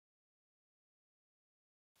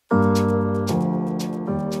My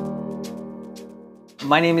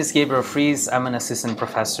name is Gabriel Fries. I'm an assistant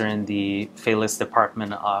professor in the Faylis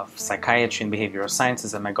Department of Psychiatry and Behavioral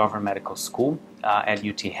Sciences at McGovern Medical School at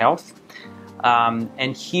UT Health.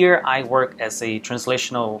 And here I work as a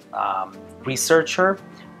translational researcher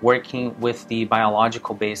working with the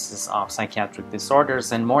biological basis of psychiatric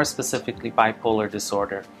disorders, and more specifically bipolar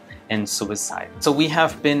disorder and suicide. So we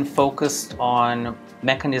have been focused on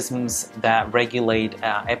mechanisms that regulate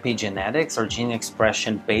epigenetics or gene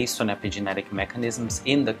expression based on epigenetic mechanisms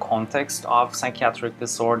in the context of psychiatric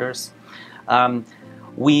disorders.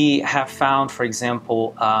 We have found, for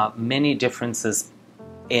example, many differences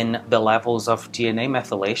in the levels of DNA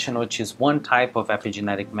methylation, which is one type of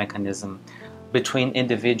epigenetic mechanism, between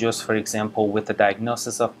individuals, for example, with a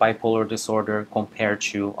diagnosis of bipolar disorder compared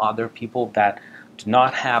to other people that do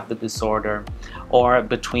not have the disorder, or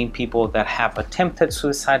between people that have attempted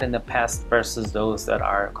suicide in the past versus those that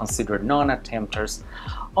are considered non-attempters,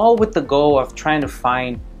 all with the goal of trying to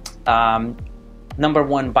find, number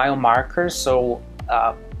one, biomarkers, so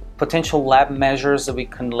potential lab measures that we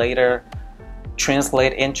can later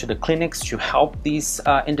translate into the clinics to help these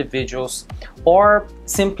individuals, or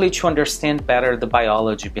simply to understand better the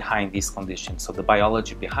biology behind these conditions. So the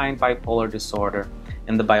biology behind bipolar disorder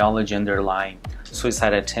and the biology underlying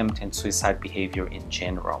suicide attempt and suicide behavior in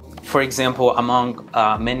general. For example, among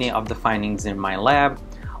many of the findings in my lab,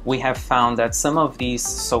 we have found that some of these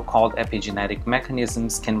so-called epigenetic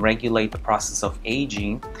mechanisms can regulate the process of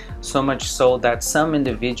aging, so much so that some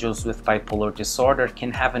individuals with bipolar disorder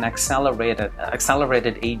can have an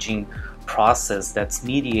accelerated aging process that's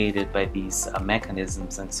mediated by these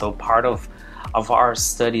mechanisms. And so part of our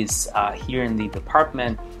studies here in the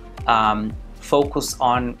department focus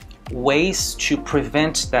on ways to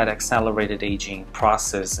prevent that accelerated aging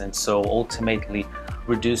process, and so ultimately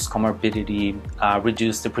reduce comorbidity,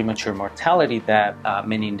 reduce the premature mortality that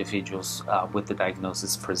many individuals with the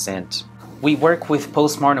diagnosis present. We work with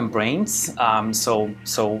postmortem brains,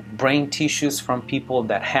 so brain tissues from people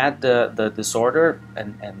that had the disorder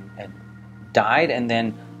and died, and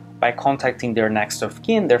then by contacting their next of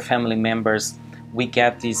kin, their family members, we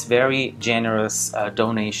get these very generous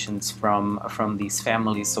donations from these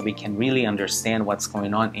families, so we can really understand what's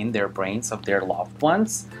going on in their brains of their loved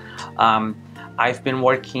ones. I've been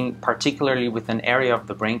working particularly with an area of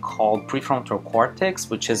the brain called prefrontal cortex,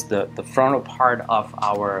 which is the frontal part of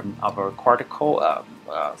our cortical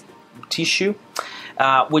tissue,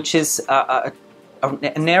 which is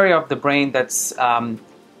an area of the brain that's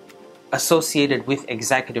associated with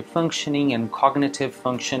executive functioning and cognitive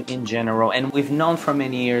function in general. And we've known for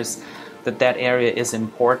many years that that area is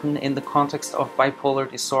important in the context of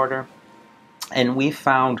bipolar disorder. And we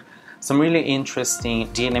found some really interesting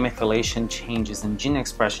DNA methylation changes and gene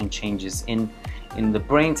expression changes in the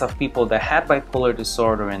brains of people that had bipolar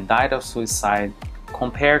disorder and died of suicide,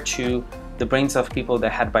 compared to the brains of people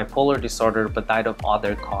that had bipolar disorder but died of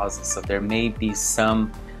other causes. So there may be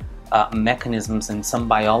some mechanisms and some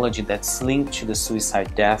biology that's linked to the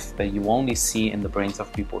suicide death that you only see in the brains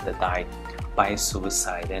of people that died by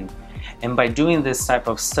suicide. And by doing this type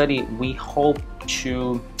of study, we hope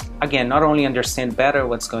to, again, not only understand better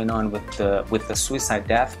what's going on with the suicide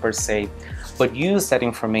death per se, but use that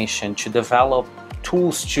information to develop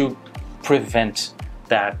tools to prevent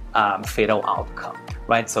that fatal outcome,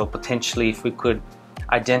 right? So potentially, if we could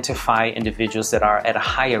identify individuals that are at a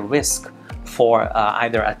higher risk for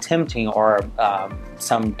either attempting or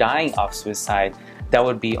some dying of suicide, that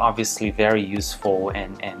would be obviously very useful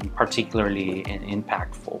and particularly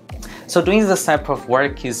impactful. So doing this type of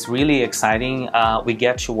work is really exciting. We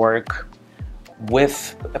get to work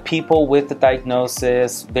with people with the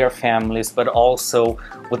diagnosis, their families, but also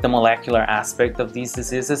with the molecular aspect of these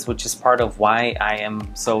diseases, which is part of why I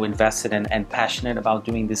am so invested and passionate about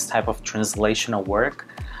doing this type of translational work.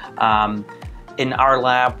 In our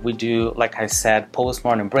lab, we do, like I said,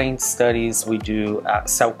 postmortem brain studies. We do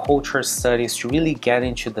cell culture studies to really get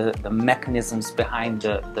into the mechanisms behind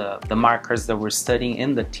the markers that we're studying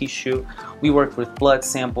in the tissue. We work with blood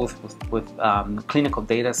samples, with clinical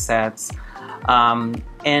data sets.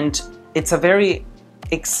 And it's a very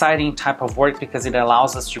exciting type of work because it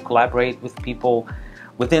allows us to collaborate with people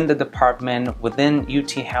within the department, within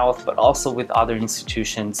UT Health, but also with other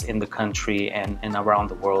institutions in the country and around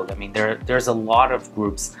the world. I mean, there's a lot of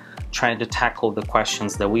groups trying to tackle the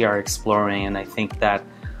questions that we are exploring, and I think that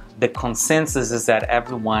the consensus is that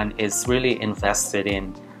everyone is really invested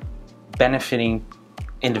in benefiting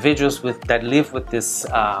individuals that live with this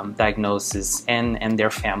diagnosis and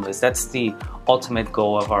their families. That's the ultimate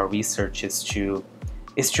goal of our research, is to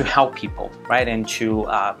is to help people, right? And to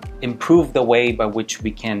improve the way by which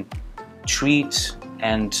we can treat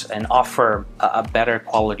and offer a better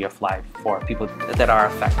quality of life for people that are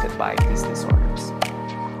affected by these disorders.